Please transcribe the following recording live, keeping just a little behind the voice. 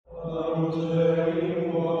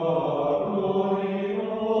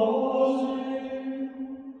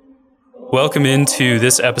Welcome into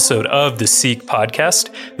this episode of the Seek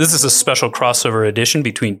podcast. This is a special crossover edition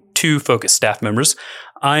between two Focus staff members.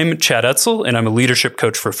 I'm Chad Etzel, and I'm a leadership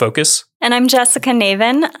coach for Focus. And I'm Jessica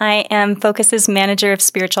Navin. I am Focus's Manager of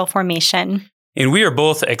Spiritual Formation. And we are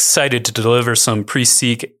both excited to deliver some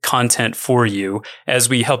pre-Seek content for you as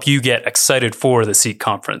we help you get excited for the Seek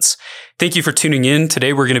conference. Thank you for tuning in.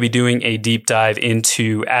 Today, we're going to be doing a deep dive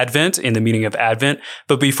into Advent and the meaning of Advent.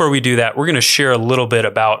 But before we do that, we're going to share a little bit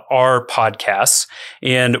about our podcasts.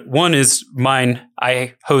 And one is mine.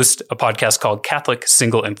 I host a podcast called Catholic,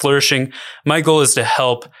 Single, and Flourishing. My goal is to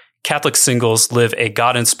help Catholic singles live a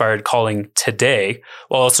God-inspired calling today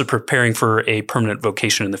while also preparing for a permanent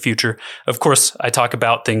vocation in the future. Of course, I talk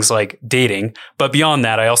about things like dating, but beyond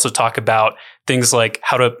that, I also talk about things like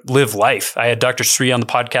how to live life. I had Dr. Sri on the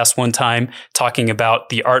podcast one time talking about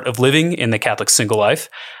the art of living in the Catholic single life.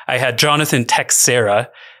 I had Jonathan Texera,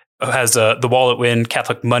 who has the Wallet Win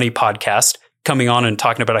Catholic Money podcast, coming on and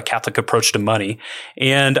talking about a Catholic approach to money.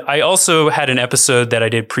 And I also had an episode that I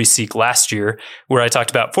did pre-Seek last year where I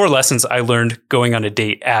talked about 4 lessons I learned going on a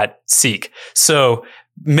date at Seek. So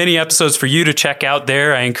many episodes for you to check out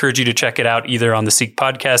there. I encourage you to check it out either on the Seek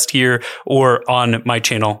podcast here or on my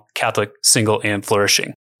channel, Catholic, Single, and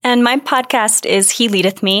Flourishing. And my podcast is He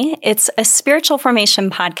Leadeth Me. It's a spiritual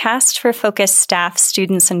formation podcast for Focus staff,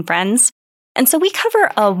 students, and friends. And so we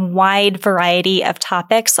cover a wide variety of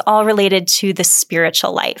topics, all related to the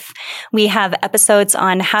spiritual life. We have episodes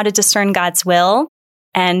on how to discern God's will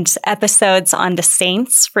and episodes on the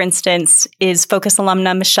saints. For instance, is Focus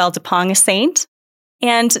alumna Michelle DePong a saint?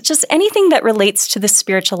 And just anything that relates to the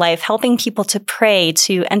spiritual life, helping people to pray,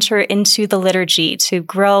 to enter into the liturgy, to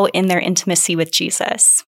grow in their intimacy with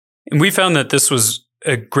Jesus. And we found that this was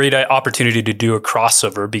a great opportunity to do a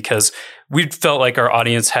crossover because we felt like our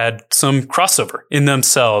audience had some crossover in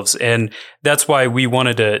themselves. And that's why we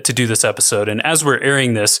wanted to do this episode. And as we're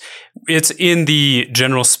airing this, it's in the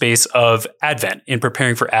general space of Advent, in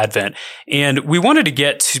preparing for Advent. And we wanted to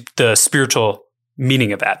get to the spiritual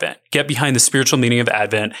meaning of Advent, get behind the spiritual meaning of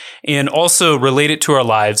Advent, and also relate it to our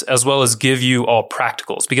lives, as well as give you all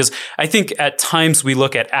practicals. Because I think at times we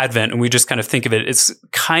look at Advent and we just kind of think of it, it's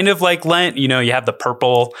kind of like Lent. You know, you have the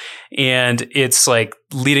purple and it's like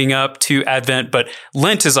leading up to Advent, but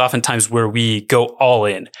Lent is oftentimes where we go all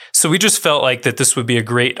in. So we just felt like that this would be a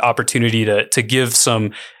great opportunity to give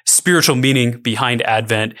some spiritual meaning behind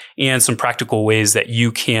Advent and some practical ways that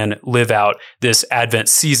you can live out this Advent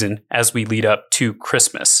season as we lead up to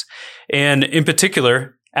Christmas. And in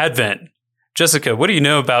particular, Advent. Jessica, what do you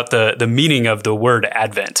know about the meaning of the word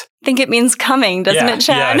Advent? I think it means coming, doesn't it,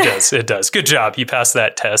 Chad? Yeah, it does. It does. Good job. You passed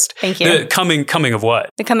that test. Thank you. The coming of what?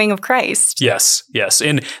 The coming of Christ. Yes.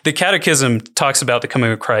 And the Catechism talks about the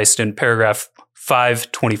coming of Christ in paragraph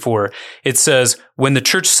 524. It says, when the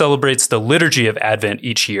Church celebrates the liturgy of Advent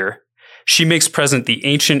each year, she makes present the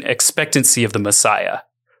ancient expectancy of the Messiah.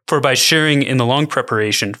 For by sharing in the long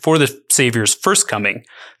preparation for the Savior's first coming,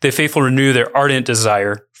 the faithful renew their ardent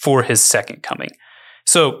desire for his second coming.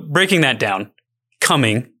 So breaking that down,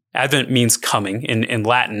 coming, Advent means coming in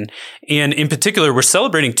Latin. And in particular, we're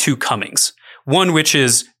celebrating 2 comings. One, which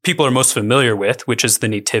is people are most familiar with, which is the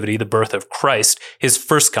nativity, the birth of Christ, his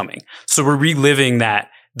first coming. So we're reliving that,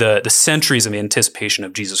 the centuries of anticipation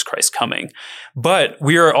of Jesus Christ coming. But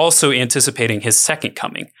we are also anticipating his second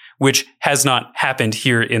coming, which has not happened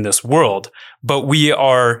here in this world, but we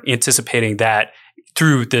are anticipating that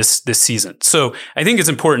through this season. So I think it's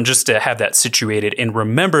important just to have that situated and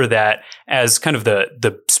remember that as kind of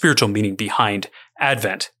the spiritual meaning behind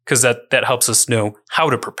Advent, because that helps us know how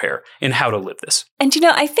to prepare and how to live this. And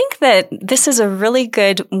I think that this is a really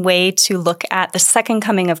good way to look at the second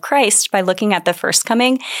coming of Christ by looking at the first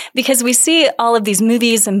coming, because we see all of these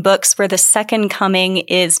movies and books where the second coming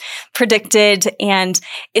is predicted and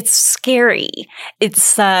it's scary.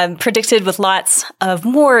 It's predicted with lots of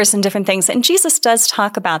wars and different things. And Jesus does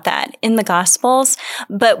talk about that in the Gospels,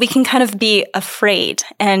 but we can kind of be afraid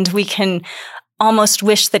and we can almost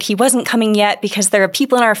wish that he wasn't coming yet because there are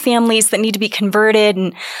people in our families that need to be converted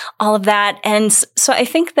and all of that. And so I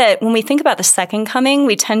think that when we think about the second coming,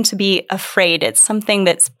 we tend to be afraid. It's something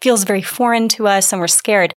that feels very foreign to us and we're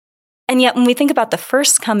scared. And yet when we think about the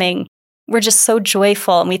first coming, we're just so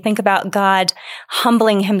joyful. And we think about God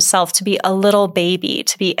humbling himself to be a little baby,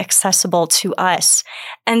 to be accessible to us.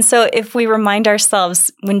 And so if we remind ourselves,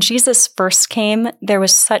 when Jesus first came, there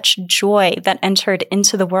was such joy that entered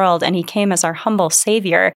into the world and he came as our humble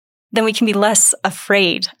savior, then we can be less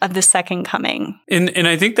afraid of the second coming. And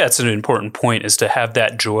I think that's an important point, is to have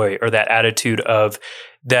that joy or that attitude of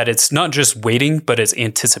that it's not just waiting, but it's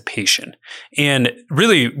anticipation. And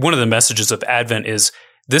really, one of the messages of Advent is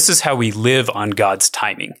this is how we live on God's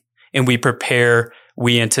timing. And we prepare,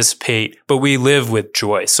 we anticipate, but we live with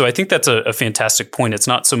joy. So I think that's a fantastic point. It's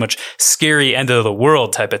not so much scary end of the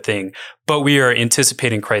world type of thing, but we are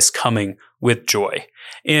anticipating Christ coming with joy.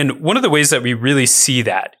 And one of the ways that we really see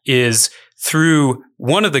that is through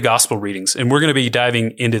one of the gospel readings, and we're going to be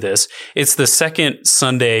diving into this. It's the second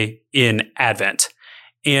Sunday in Advent,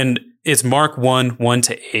 and it's Mark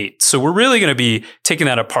 1:1-8. So we're really going to be taking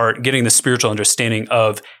that apart, getting the spiritual understanding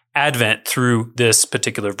of Advent through this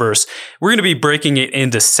particular verse. We're going to be breaking it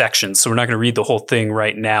into sections, so we're not going to read the whole thing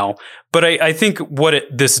right now. But I think what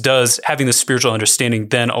this does, having the spiritual understanding,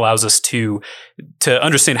 then allows us to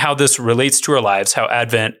understand how this relates to our lives, how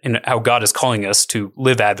Advent and how God is calling us to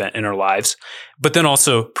live Advent in our lives, but then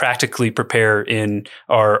also practically prepare in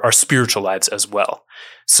our spiritual lives as well.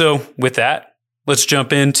 So with that, let's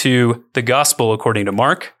jump into the gospel according to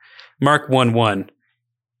Mark. Mark 1:1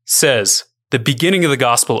 says, the beginning of the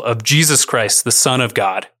gospel of Jesus Christ, the Son of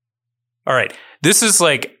God. All right. This is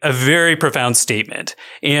like a very profound statement.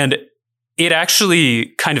 And it actually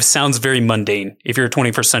kind of sounds very mundane. If you're a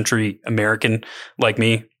 21st century American like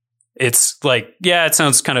me, it's like, yeah, it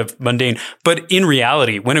sounds kind of mundane. But in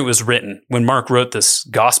reality, when it was written, when Mark wrote this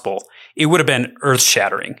gospel, it would have been earth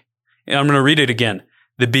shattering. And I'm going to read it again.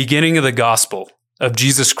 The beginning of the gospel of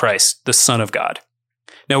Jesus Christ, the Son of God.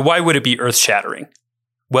 Now, why would it be earth shattering?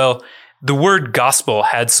 Well, the word gospel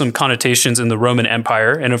had some connotations in the Roman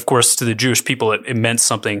Empire, and of course to the Jewish people it meant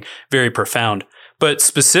something very profound. But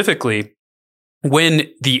specifically,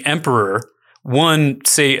 when the emperor won,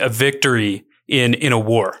 say, a victory in a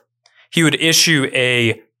war, he would issue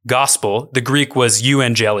a gospel. The Greek was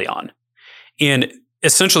euangelion. And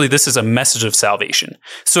essentially this is a message of salvation.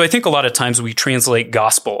 So I think a lot of times we translate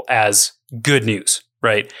gospel as good news,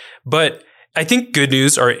 right? But I think good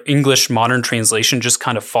news, our English modern translation, just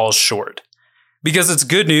kind of falls short. Because it's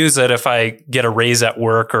good news that if I get a raise at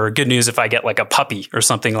work, or good news if I get like a puppy or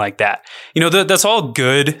something like that. You know, that's all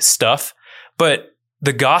good stuff. But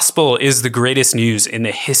the gospel is the greatest news in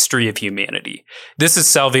the history of humanity. This is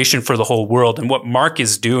salvation for the whole world. And what Mark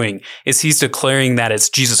is doing is he's declaring that it's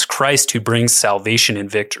Jesus Christ who brings salvation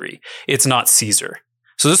and victory. It's not Caesar.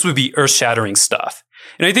 So this would be earth-shattering stuff.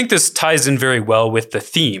 And I think this ties in very well with the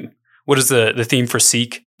theme. What is the theme for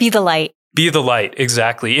Seek? Be the light. Be the light,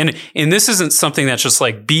 exactly. And this isn't something that's just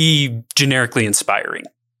like be generically inspiring.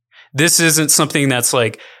 This isn't something that's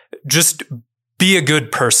like just be a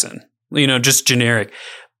good person, you know, just generic.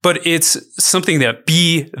 But it's something that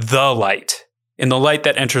be the light. And the light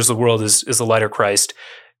that enters the world is the light of Christ.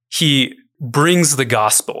 He brings the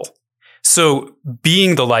gospel. So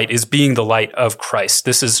being the light is being the light of Christ.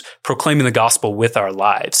 This is proclaiming the gospel with our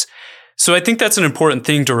lives. So I think that's an important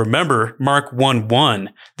thing to remember. Mark 1:1,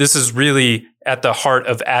 this is really at the heart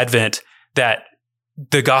of Advent, that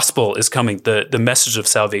the gospel is coming. The message of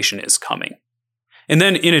salvation is coming. And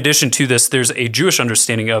then in addition to this, there's a Jewish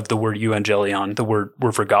understanding of the word euangelion, the word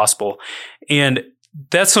for gospel. And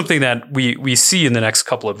that's something that we see in the next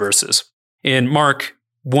couple of verses. In Mark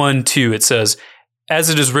 1:2, it says,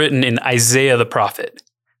 as it is written in Isaiah the prophet,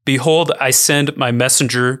 behold, I send my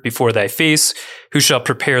messenger before thy face, who shall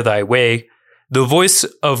prepare thy way. The voice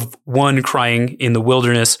of one crying in the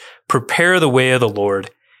wilderness, prepare the way of the Lord,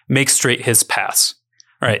 make straight his paths.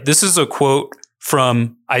 All right, this is a quote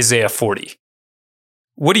from Isaiah 40.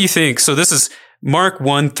 What do you think? So this is Mark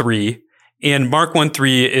 1:3, and Mark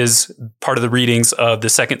 1:3 is part of the readings of the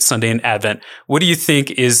second Sunday in Advent. What do you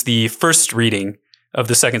think is the first reading of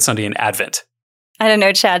the second Sunday in Advent? I don't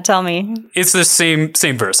know, Chad, tell me. It's the same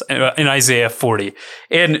verse in Isaiah 40.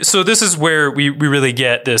 And so this is where we really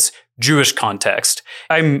get this Jewish context.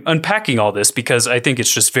 I'm unpacking all this because I think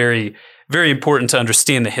it's just very, very important to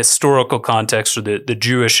understand the historical context, or the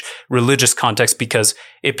Jewish religious context, because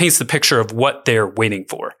it paints the picture of what they're waiting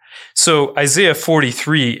for. So Isaiah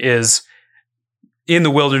 43 is, in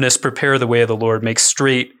the wilderness, prepare the way of the Lord, make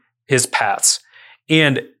straight his paths.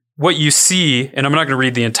 And what you see, and I'm not going to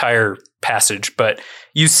read the entire passage, but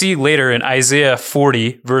you see later in Isaiah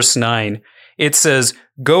 40, verse 9, it says,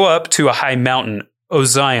 go up to a high mountain, O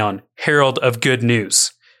Zion, herald of good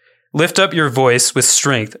news. Lift up your voice with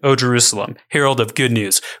strength, O Jerusalem, herald of good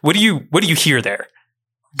news. What do you hear there?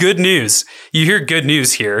 Good news. You hear good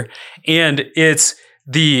news here, and it's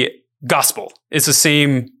the gospel. It's the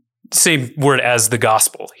same word as the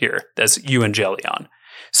gospel here. That's euangelion.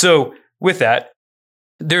 So with that,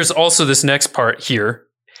 there's also this next part here.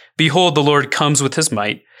 Behold, the Lord comes with his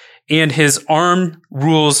might, and his arm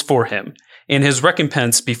rules for him, and his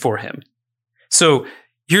recompense before him. So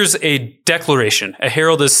here's a declaration. A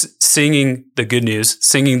herald is singing the good news,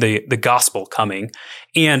 singing the gospel coming,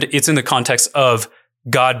 and it's in the context of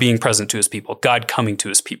God being present to his people, God coming to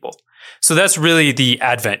his people. So that's really the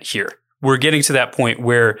Advent here. We're getting to that point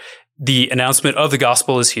where the announcement of the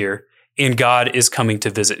gospel is here and God is coming to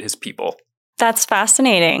visit his people. That's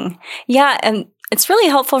fascinating. Yeah, and it's really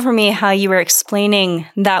helpful for me how you were explaining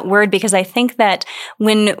that word, because I think that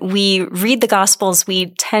when we read the Gospels, we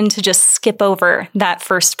tend to just skip over that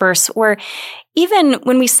first verse. Or even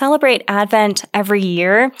when we celebrate Advent every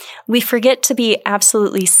year, we forget to be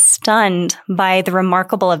absolutely stunned by the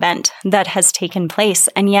remarkable event that has taken place.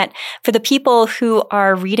 And yet, for the people who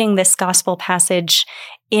are reading this Gospel passage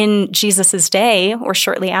in Jesus's day or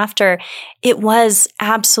shortly after, it was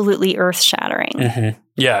absolutely earth-shattering. Mm-hmm.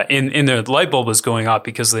 Yeah, and the light bulb was going off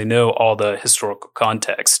because they know all the historical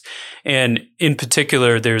context. And in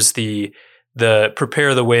particular, there's the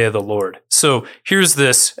prepare the way of the Lord. So here's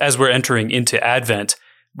this, as we're entering into Advent,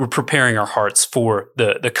 we're preparing our hearts for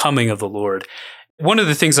the coming of the Lord. One of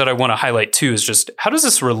the things that I want to highlight too is just how does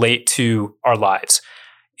this relate to our lives?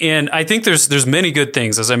 And I think there's many good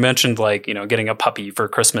things, as I mentioned, like, getting a puppy for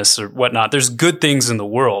Christmas or whatnot. There's good things in the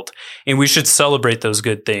world, and we should celebrate those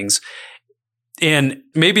good things. And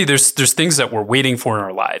maybe there's things that we're waiting for in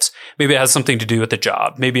our lives. Maybe it has something to do with the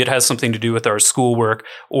job. Maybe it has something to do with our schoolwork,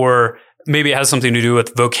 or maybe it has something to do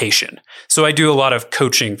with vocation. So I do a lot of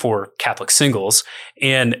coaching for Catholic singles,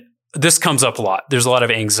 and this comes up a lot. There's a lot of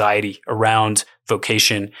anxiety around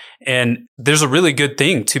vocation, and there's a really good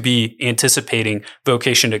thing to be anticipating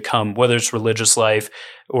vocation to come, whether it's religious life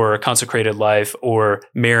or a consecrated life or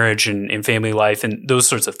marriage and family life and those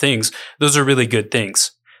sorts of things. Those are really good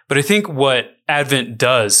things. But I think what Advent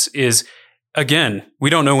does is, again, we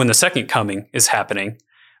don't know when the second coming is happening.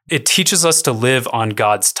 It teaches us to live on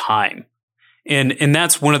God's time. And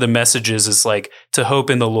that's one of the messages, is like to hope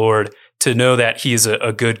in the Lord, to know that he is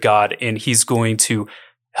a good God and he's going to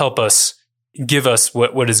help us, give us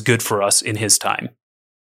what is good for us in his time.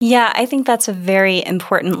 Yeah, I think that's a very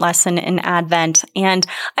important lesson in Advent. And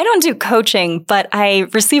I don't do coaching, but I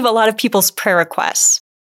receive a lot of people's prayer requests.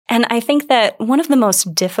 And I think that one of the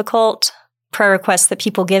most difficult prayer requests that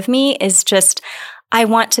people give me is just, I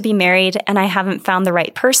want to be married and I haven't found the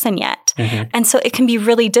right person yet. Mm-hmm. And so it can be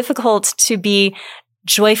really difficult to be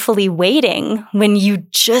joyfully waiting when you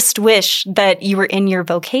just wish that you were in your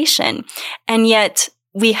vocation. And yet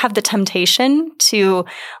we have the temptation to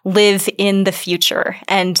live in the future.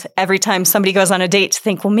 And every time somebody goes on a date, to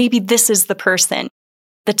think, well, maybe this is the person.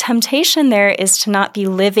 The temptation there is to not be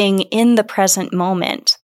living in the present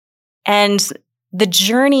moment. And the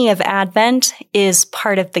journey of Advent is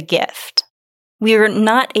part of the gift. We are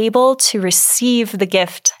not able to receive the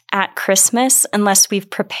gift at Christmas unless we've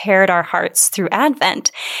prepared our hearts through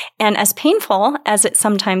Advent. And as painful as it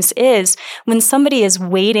sometimes is, when somebody is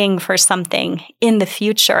waiting for something in the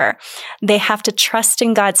future, they have to trust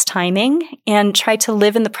in God's timing and try to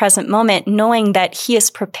live in the present moment, knowing that he is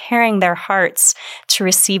preparing their hearts to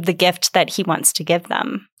receive the gift that he wants to give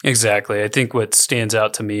them. Exactly. I think what stands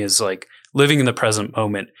out to me is like living in the present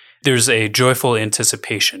moment. There's a joyful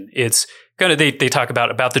anticipation. It's kind of, they talk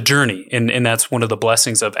about the journey. And that's one of the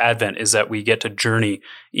blessings of Advent, is that we get to journey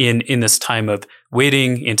in this time of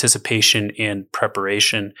waiting, anticipation, and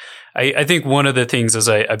preparation. I think one of the things, as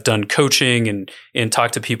I've done coaching and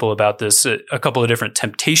talked to people about this, a couple of different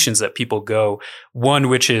temptations that people go, one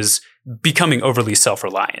which is becoming overly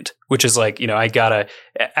self-reliant, which is like, I gotta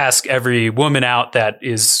ask every woman out that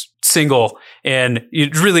is single, and you're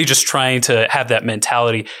really just trying to have that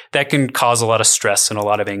mentality that can cause a lot of stress and a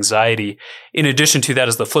lot of anxiety. In addition to that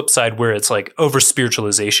is the flip side, where it's like over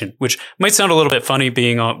spiritualization, which might sound a little bit funny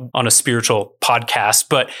being on a spiritual podcast,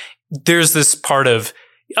 but there's this part of,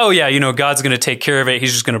 oh yeah, God's going to take care of it.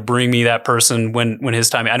 He's just going to bring me that person when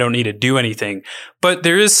his time, I don't need to do anything. But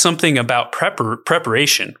there is something about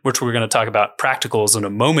preparation, which we're going to talk about practicals in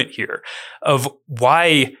a moment here, of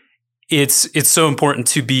why it's so important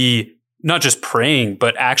to be not just praying,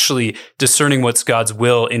 but actually discerning what's God's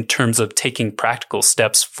will in terms of taking practical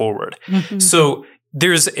steps forward. Mm-hmm. So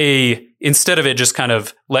there's instead of it just kind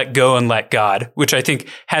of let go and let God, which I think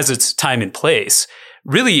has its time and place,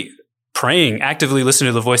 really praying, actively listening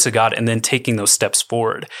to the voice of God, and then taking those steps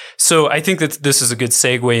forward. So I think that this is a good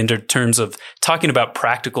segue into terms of talking about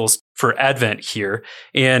practicals for Advent here,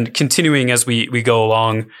 and continuing as we go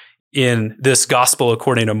along in this gospel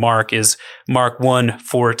according to Mark is Mark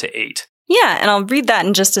 1:4-8. Yeah, and I'll read that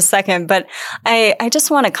in just a second, but I just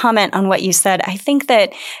want to comment on what you said. I think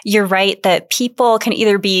that you're right that people can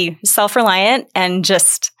either be self-reliant and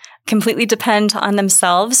just completely depend on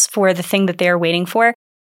themselves for the thing that they're waiting for,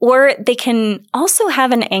 Or they can also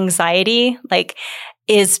have an anxiety, like,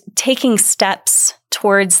 is taking steps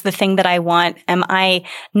towards the thing that I want? Am I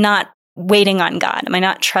not waiting on God? Am I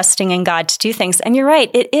not trusting in God to do things? And you're right,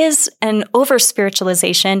 it is an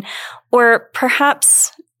over-spiritualization, or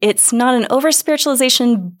perhaps it's not an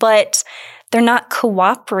over-spiritualization, but they're not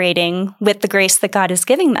cooperating with the grace that God is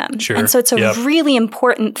giving them. Sure. And so it's a really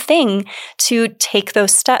important thing to take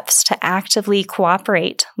those steps to actively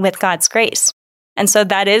cooperate with God's grace. And so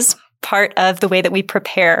that is part of the way that we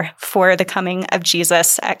prepare for the coming of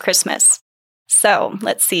Jesus at Christmas. So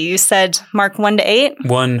let's see, you said Mark 1-8?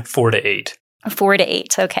 1, 4-8.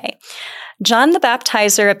 4-8, okay. John the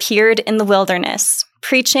Baptizer appeared in the wilderness,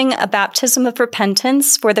 preaching a baptism of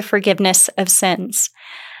repentance for the forgiveness of sins.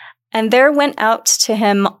 And there went out to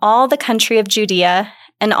him all the country of Judea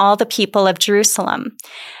and all the people of Jerusalem.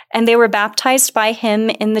 And they were baptized by him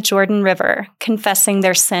in the Jordan River, confessing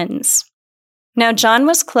their sins. Now John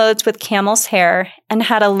was clothed with camel's hair and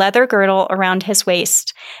had a leather girdle around his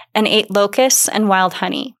waist, and ate locusts and wild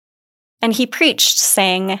honey. And he preached,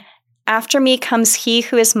 saying, After me comes he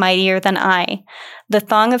who is mightier than I, the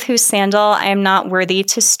thong of whose sandal I am not worthy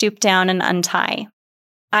to stoop down and untie.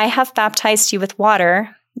 I have baptized you with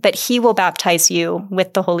water, but he will baptize you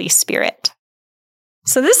with the Holy Spirit.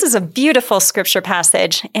 So this is a beautiful scripture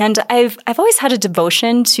passage, and I've always had a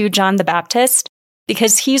devotion to John the Baptist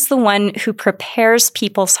because he's the one who prepares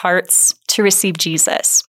people's hearts to receive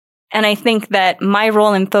Jesus. And I think that my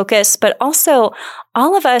role and focus, but also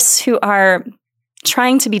all of us who are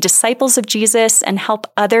trying to be disciples of Jesus and help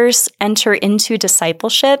others enter into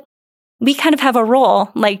discipleship, we kind of have a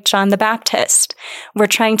role like John the Baptist. We're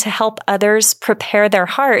trying to help others prepare their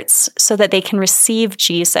hearts so that they can receive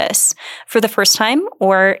Jesus for the first time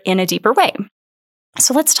or in a deeper way.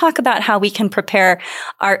 So let's talk about how we can prepare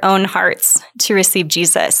our own hearts to receive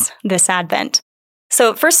Jesus this Advent.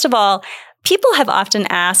 So first of all, people have often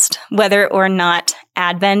asked whether or not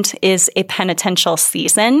Advent is a penitential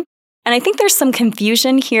season. And I think there's some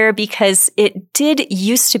confusion here because it did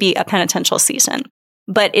used to be a penitential season,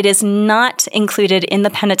 but it is not included in the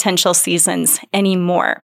penitential seasons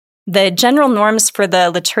anymore. The general norms for the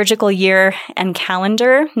liturgical year and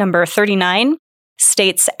calendar, number 39,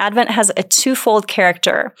 states Advent has a twofold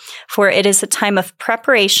character, for it is a time of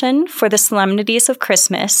preparation for the solemnities of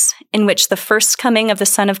Christmas, in which the first coming of the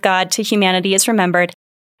Son of God to humanity is remembered,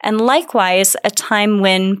 and likewise a time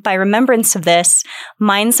when, by remembrance of this,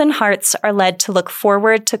 minds and hearts are led to look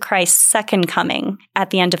forward to Christ's second coming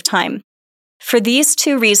at the end of time. For these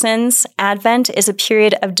two reasons, Advent is a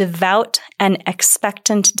period of devout and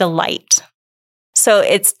expectant delight. So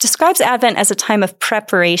it describes Advent as a time of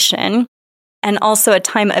preparation and also a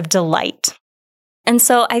time of delight. And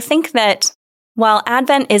so I think that while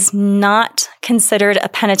Advent is not considered a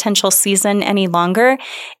penitential season any longer,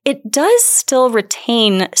 it does still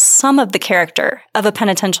retain some of the character of a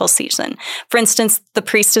penitential season. For instance, the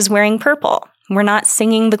priest is wearing purple. We're not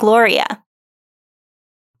singing the Gloria.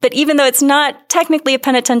 But even though it's not technically a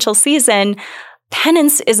penitential season,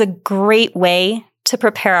 penance is a great way to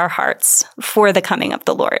prepare our hearts for the coming of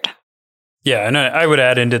the Lord. Yeah, and I would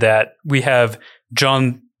add into that, we have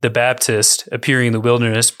John the Baptist appearing in the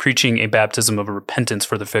wilderness, preaching a baptism of repentance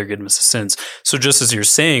for the forgiveness of sins. So just as you're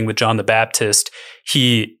saying with John the Baptist,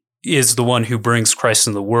 he is the one who brings Christ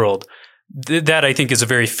in the world. That, I think, is a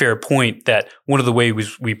very fair point, that one of the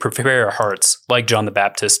ways we prepare our hearts, like John the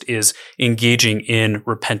Baptist, is engaging in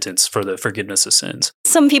repentance for the forgiveness of sins.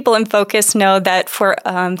 Some people in Focus know that for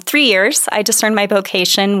 3 years, I discerned my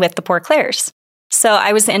vocation with the Poor Clares. So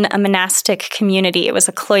I was in a monastic community. It was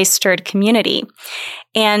a cloistered community.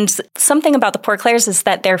 And something about the Poor Clares is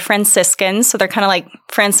that they're Franciscans, so they're kind of like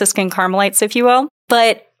Franciscan Carmelites, if you will.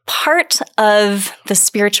 But part of the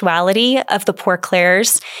spirituality of the Poor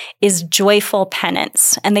Clares is joyful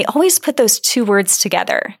penance. And they always put those two words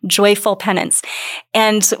together, joyful penance.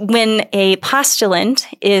 And when a postulant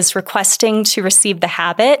is requesting to receive the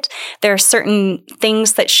habit, there are certain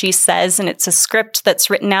things that she says, and it's a script that's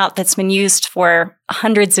written out that's been used for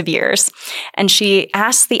hundreds of years. And she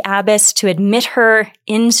asks the abbess to admit her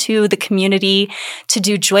into the community to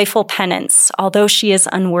do joyful penance, although she is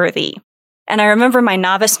unworthy. And I remember my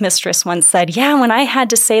novice mistress once said, yeah, when I had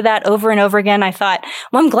to say that over and over again, I thought,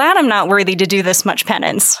 well, I'm glad I'm not worthy to do this much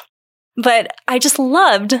penance. But I just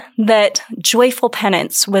loved that joyful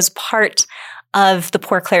penance was part of the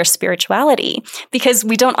Poor Clare spirituality, because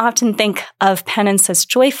we don't often think of penance as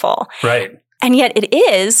joyful. Right. And yet it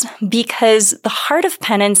is, because the heart of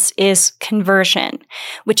penance is conversion,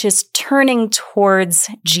 which is turning towards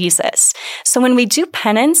Jesus. So when we do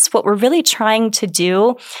penance, what we're really trying to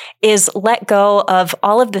do is let go of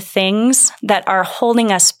all of the things that are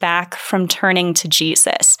holding us back from turning to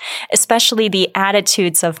Jesus, especially the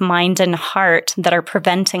attitudes of mind and heart that are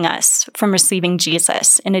preventing us from receiving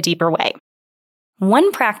Jesus in a deeper way.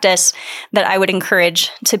 One practice that I would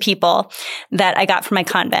encourage to people that I got from my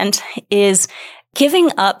convent is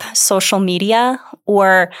giving up social media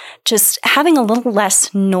or just having a little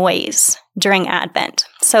less noise during Advent.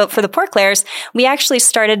 So for the Poor-Clares, we actually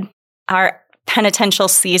started our penitential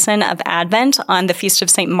season of Advent on the Feast of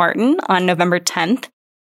St. Martin on November 10th.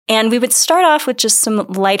 And we would start off with just some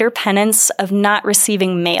lighter penance of not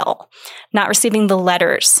receiving mail, not receiving the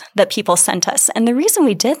letters that people sent us. And the reason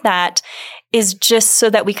we did that is just so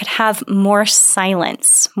that we could have more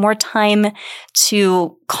silence, more time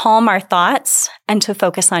to calm our thoughts and to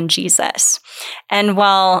focus on Jesus. And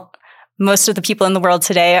while most of the people in the world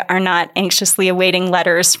today are not anxiously awaiting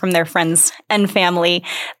letters from their friends and family,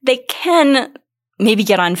 they can maybe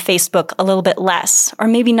get on Facebook a little bit less, or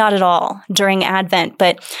maybe not at all during Advent.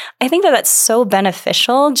 But I think that that's so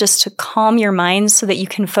beneficial just to calm your mind so that you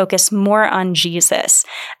can focus more on Jesus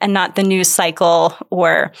and not the news cycle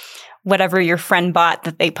or whatever your friend bought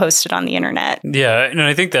that they posted on the internet. Yeah, and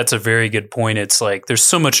I think that's a very good point. It's like there's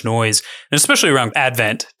so much noise, and especially around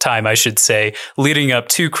Advent time, I should say, leading up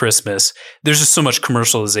to Christmas, there's just so much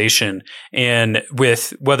commercialization. And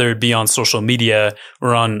with whether it be on social media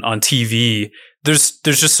or on TV, there's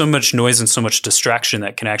just so much noise and so much distraction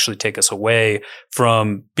that can actually take us away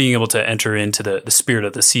from being able to enter into the spirit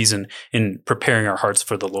of the season in preparing our hearts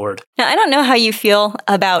for the Lord. Now, I don't know how you feel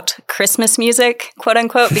about Christmas music, quote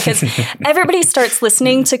unquote, because everybody starts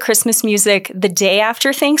listening to Christmas music the day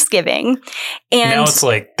after Thanksgiving. And now it's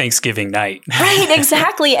like Thanksgiving night. Right,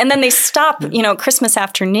 exactly. And then they stop, Christmas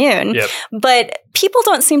afternoon. Yep. But people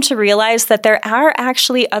don't seem to realize that there are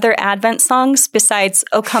actually other Advent songs besides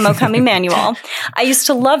O Come, Emmanuel. I used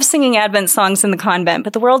to love singing Advent songs in the convent,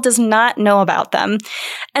 but the world does not know about them.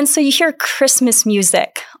 And so you hear Christmas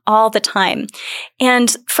music all the time.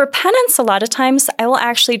 And for penance, a lot of times I will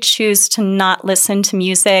actually choose to not listen to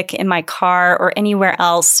music in my car or anywhere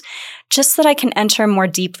else, just so that I can enter more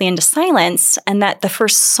deeply into silence, and that the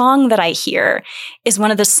first song that I hear is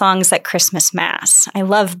one of the songs at Christmas Mass. I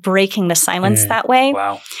love breaking the silence that way.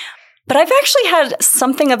 Wow. But I've actually had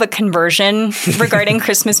something of a conversion regarding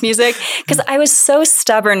Christmas music, because I was so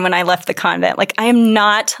stubborn when I left the convent. Like, I am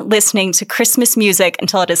not listening to Christmas music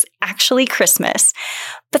until it is actually Christmas.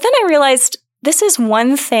 But then I realized this is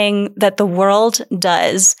one thing that the world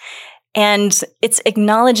does, and it's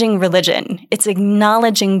acknowledging religion. It's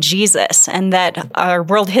acknowledging Jesus, and that our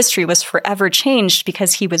world history was forever changed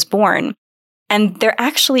because he was born. And they're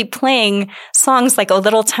actually playing songs like O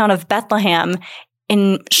Little Town of Bethlehem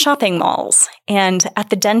in shopping malls and at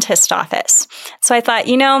the dentist office. So I thought,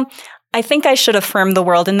 I think I should affirm the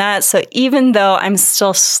world in that. So even though I'm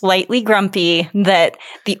still slightly grumpy that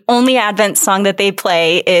the only Advent song that they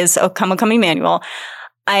play is O Come, Emmanuel,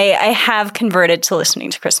 I have converted to listening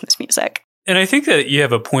to Christmas music. And I think that you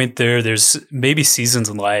have a point there. There's maybe seasons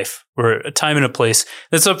in life or a time and a place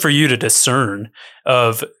that's up for you to discern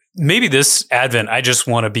of maybe this Advent, I just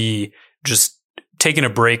want to be just taking a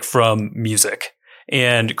break from music,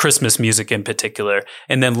 and Christmas music in particular,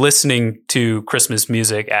 and then listening to Christmas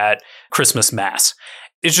music at Christmas Mass.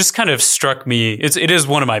 It just kind of struck me. It is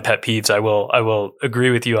one of my pet peeves. I will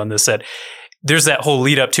agree with you on this, that there's that whole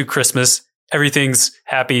lead up to Christmas. Everything's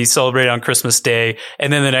happy, celebrate on Christmas Day.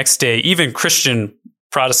 And then the next day, even Christian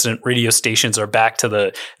Protestant radio stations are back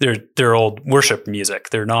to their old worship music,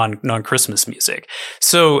 their non-Christmas music.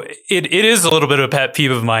 So it is a little bit of a pet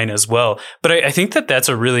peeve of mine as well. But I think that that's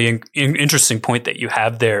a really interesting point that you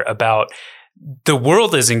have there about the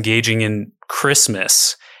world is engaging in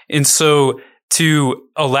Christmas. And so to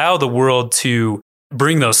allow the world to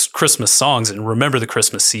bring those Christmas songs and remember the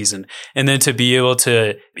Christmas season, and then to be able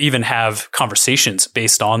to even have conversations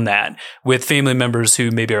based on that with family members who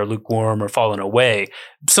maybe are lukewarm or fallen away.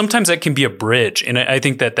 Sometimes that can be a bridge. And I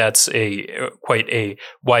think that that's quite a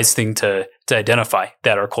wise thing to identify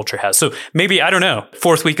that our culture has. So maybe, I don't know,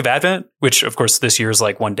 fourth week of Advent, which of course this year is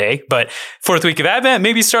like one day, but fourth week of Advent,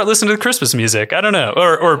 maybe start listening to Christmas music. I don't know.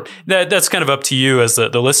 Or that's kind of up to you as the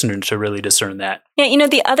listener to really discern that. Yeah,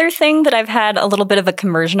 the other thing that I've had a little bit of a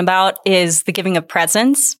conversion about is the giving of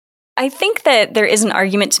presents. I think that there is an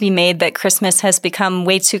argument to be made that Christmas has become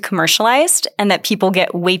way too commercialized and that people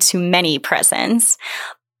get way too many presents.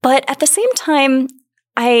 But at the same time,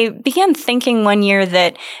 I began thinking one year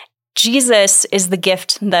that Jesus is the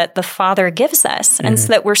gift that the Father gives us. And so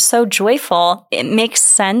that we're so joyful, it makes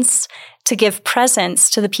sense to give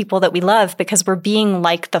presents to the people that we love because we're being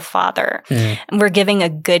like the Father and we're giving a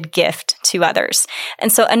good gift to others.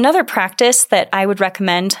 And so another practice that I would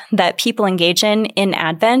recommend that people engage in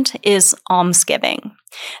Advent is almsgiving.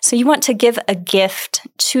 So you want to give a gift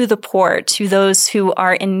to the poor, to those who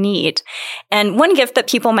are in need. And one gift that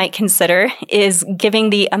people might consider is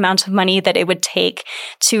giving the amount of money that it would take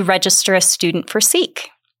to register a student for Seek.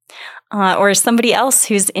 Or somebody else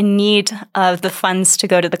who's in need of the funds to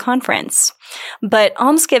go to the conference. But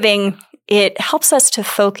almsgiving, it helps us to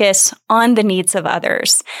focus on the needs of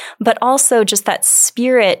others, but also just that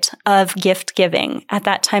spirit of gift giving at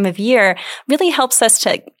that time of year really helps us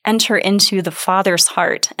to enter into the Father's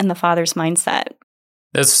heart and the Father's mindset.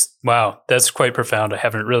 That's quite profound. I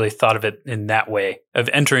haven't really thought of it in that way, of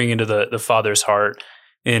entering into the Father's heart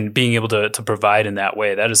and being able to provide in that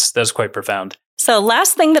way. That's quite profound. So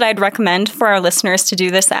last thing that I'd recommend for our listeners to do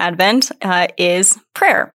this Advent is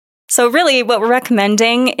prayer. So really what we're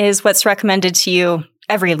recommending is what's recommended to you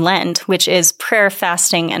every Lent, which is prayer,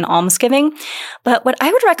 fasting, and almsgiving. But what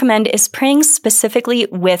I would recommend is praying specifically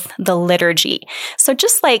with the liturgy. So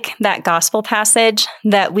just like that gospel passage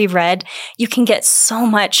that we read, you can get so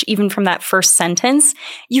much even from that first sentence.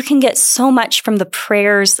 You can get so much from the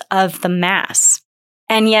prayers of the Mass.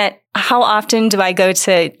 And yet, how often do I go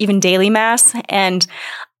to even daily Mass and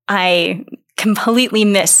I completely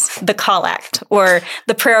miss the collect or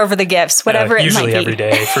the prayer over the gifts, whatever it might be. Usually every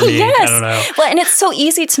day for me. Yes. I don't know. Well, and it's so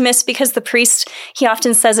easy to miss because the priest, he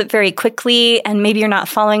often says it very quickly and maybe you're not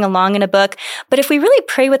following along in a book. But if we really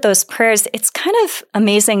pray with those prayers, it's kind of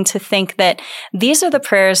amazing to think that these are the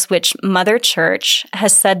prayers which Mother Church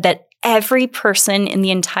has said that every person in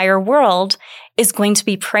the entire world is going to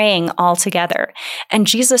be praying all together. And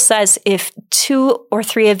Jesus says, if 2 or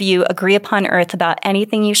 3 of you agree upon earth about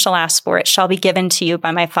anything you shall ask for, it shall be given to you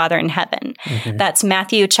by my Father in heaven. That's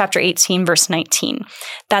Matthew chapter 18, verse 19.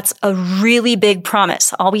 That's a really big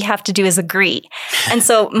promise. All we have to do is agree. And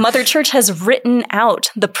so Mother Church has written out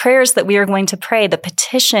the prayers that we are going to pray, the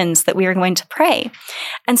petitions that we are going to pray.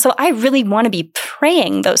 And so I really want to be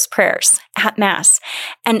praying those prayers at Mass.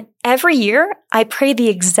 And every year, I pray the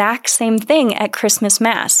exact same thing at Christmas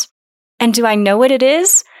Mass. And do I know what it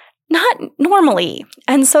is? Not normally.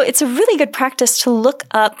 And so it's a really good practice to look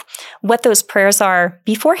up what those prayers are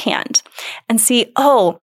beforehand and see,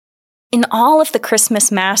 in all of the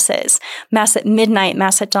Christmas Masses, Mass at midnight,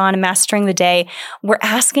 Mass at dawn, and Mass during the day, we're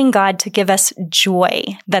asking God to give us joy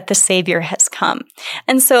that the Savior has come.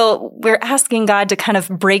 And so we're asking God to kind of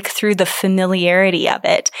break through the familiarity of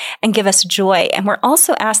it and give us joy. And we're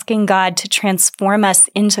also asking God to transform us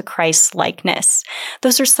into Christ's likeness.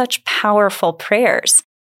 Those are such powerful prayers.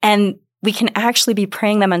 And we can actually be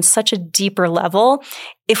praying them on such a deeper level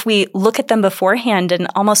if we look at them beforehand and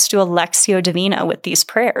almost do a Lectio Divina with these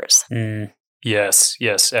prayers. Yes,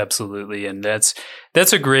 absolutely. And that's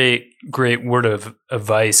a great word of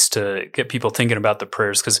advice to get people thinking about the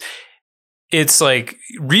prayers, because it's like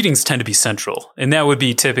readings tend to be central. And that would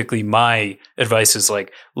be typically my advice is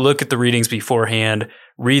like, look at the readings beforehand,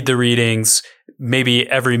 read the readings, maybe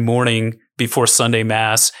every morning before Sunday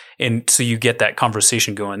Mass. And so you get that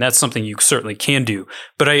conversation going. That's something you certainly can do.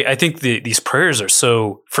 But I think these prayers are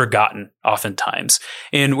so forgotten oftentimes.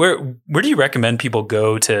 And where do you recommend people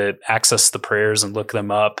go to access the prayers and look them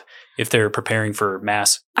up if they're preparing for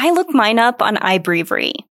Mass? I look mine up on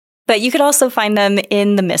iBreviary. But you could also find them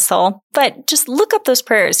in the Missal. But just look up those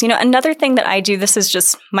prayers. Another thing that I do, this is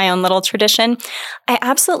just my own little tradition. I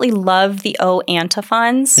absolutely love the O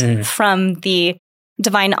antiphons from the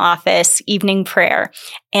Divine Office evening prayer.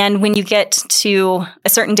 And when you get to a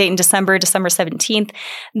certain date in December 17th,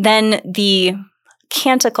 then the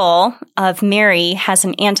Canticle of Mary has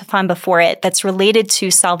an antiphon before it that's related to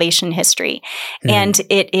salvation history. And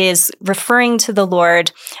it is referring to the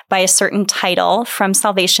Lord by a certain title from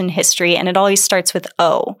salvation history. And it always starts with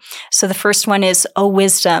O. So the first one is, O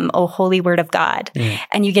wisdom, O holy word of God.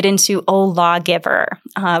 And you get into O lawgiver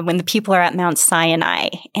when the people are at Mount Sinai.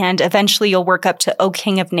 And eventually you'll work up to O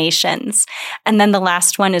King of Nations. And then the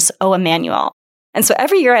last one is O Emmanuel. And so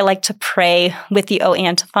every year I like to pray with the O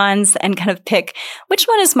antiphons and kind of pick which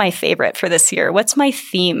one is my favorite for this year. What's my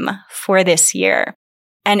theme for this year?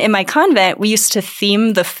 And in my convent, we used to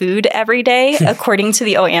theme the food every day according to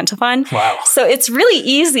the O antiphon. Wow. So it's really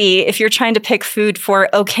easy if you're trying to pick food for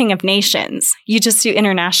O King of Nations. You just do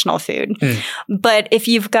international food. But if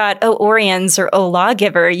you've got O Oriens or O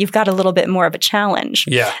Lawgiver, you've got a little bit more of a challenge.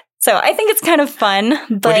 Yeah. So I think it's kind of fun.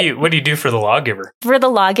 But what do you do for the lawgiver? For the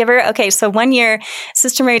lawgiver, okay, so one year,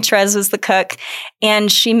 Sister Mary Therese was the cook,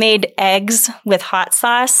 and she made eggs with hot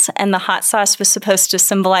sauce, and the hot sauce was supposed to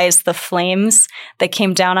symbolize the flames that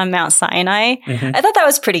came down on Mount Sinai. Mm-hmm. I thought that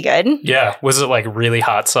was pretty good. Yeah. Was it like really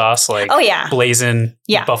hot sauce? Like blazing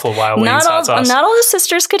Buffalo Wild Wings hot sauce? Not all the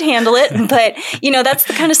sisters could handle it, but that's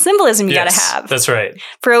the kind of symbolism you got to have. That's right.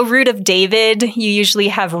 For a root of David, you usually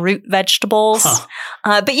have root vegetables,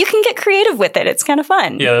 but you can get creative with it. It's kind of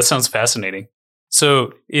fun. Yeah, that sounds fascinating.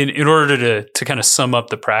 So in order to kind of sum up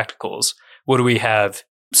the practicals, what do we have?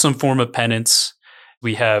 Some form of penance.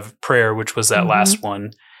 We have prayer, which was that last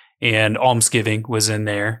one, and almsgiving was in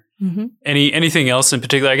there. Mm-hmm. Anything else in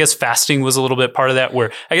particular? I guess fasting was a little bit part of that,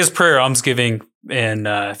 where I guess prayer, almsgiving, and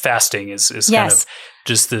fasting is kind of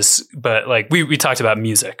just this, but like we talked about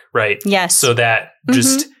music, right? Yes. So that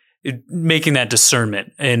just making that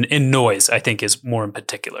discernment and noise, I think, is more in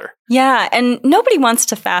particular. Yeah. And nobody wants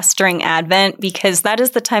to fast during Advent because that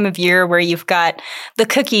is the time of year where you've got the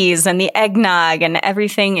cookies and the eggnog and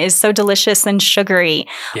everything is so delicious and sugary.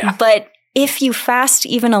 Yeah. But if you fast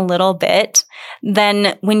even a little bit,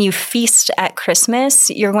 then when you feast at Christmas,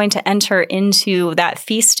 you're going to enter into that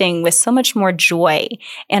feasting with so much more joy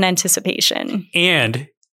and anticipation. And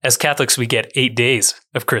as Catholics, we get 8 days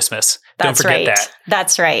of Christmas. Don't forget that.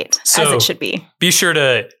 That's right. So as it should be. Be sure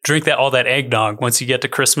to drink all that eggnog once you get to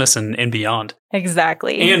Christmas and beyond.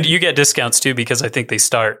 Exactly. And you get discounts too, because I think they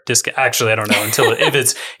start actually, I don't know if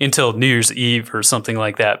it's until New Year's Eve or something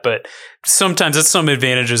like that. But sometimes it's some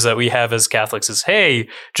advantages that we have as Catholics is, hey,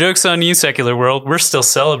 joke's on you, secular world. We're still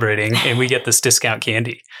celebrating and we get this discount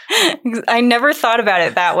candy. I never thought about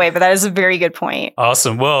it that way, but that is a very good point.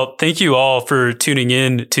 Awesome. Well, thank you all for tuning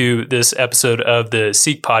in to this episode of the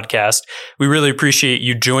Seek podcast. We really appreciate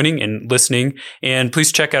you joining and listening. And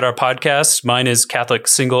please check out our podcast. Mine is Catholic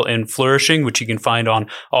Single and Flourishing, which you can find on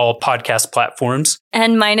all podcast platforms.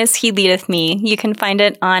 And mine is He Leadeth Me. You can find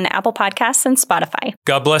it on Apple Podcasts and Spotify.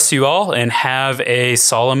 God bless you all and have a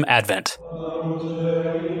solemn Advent.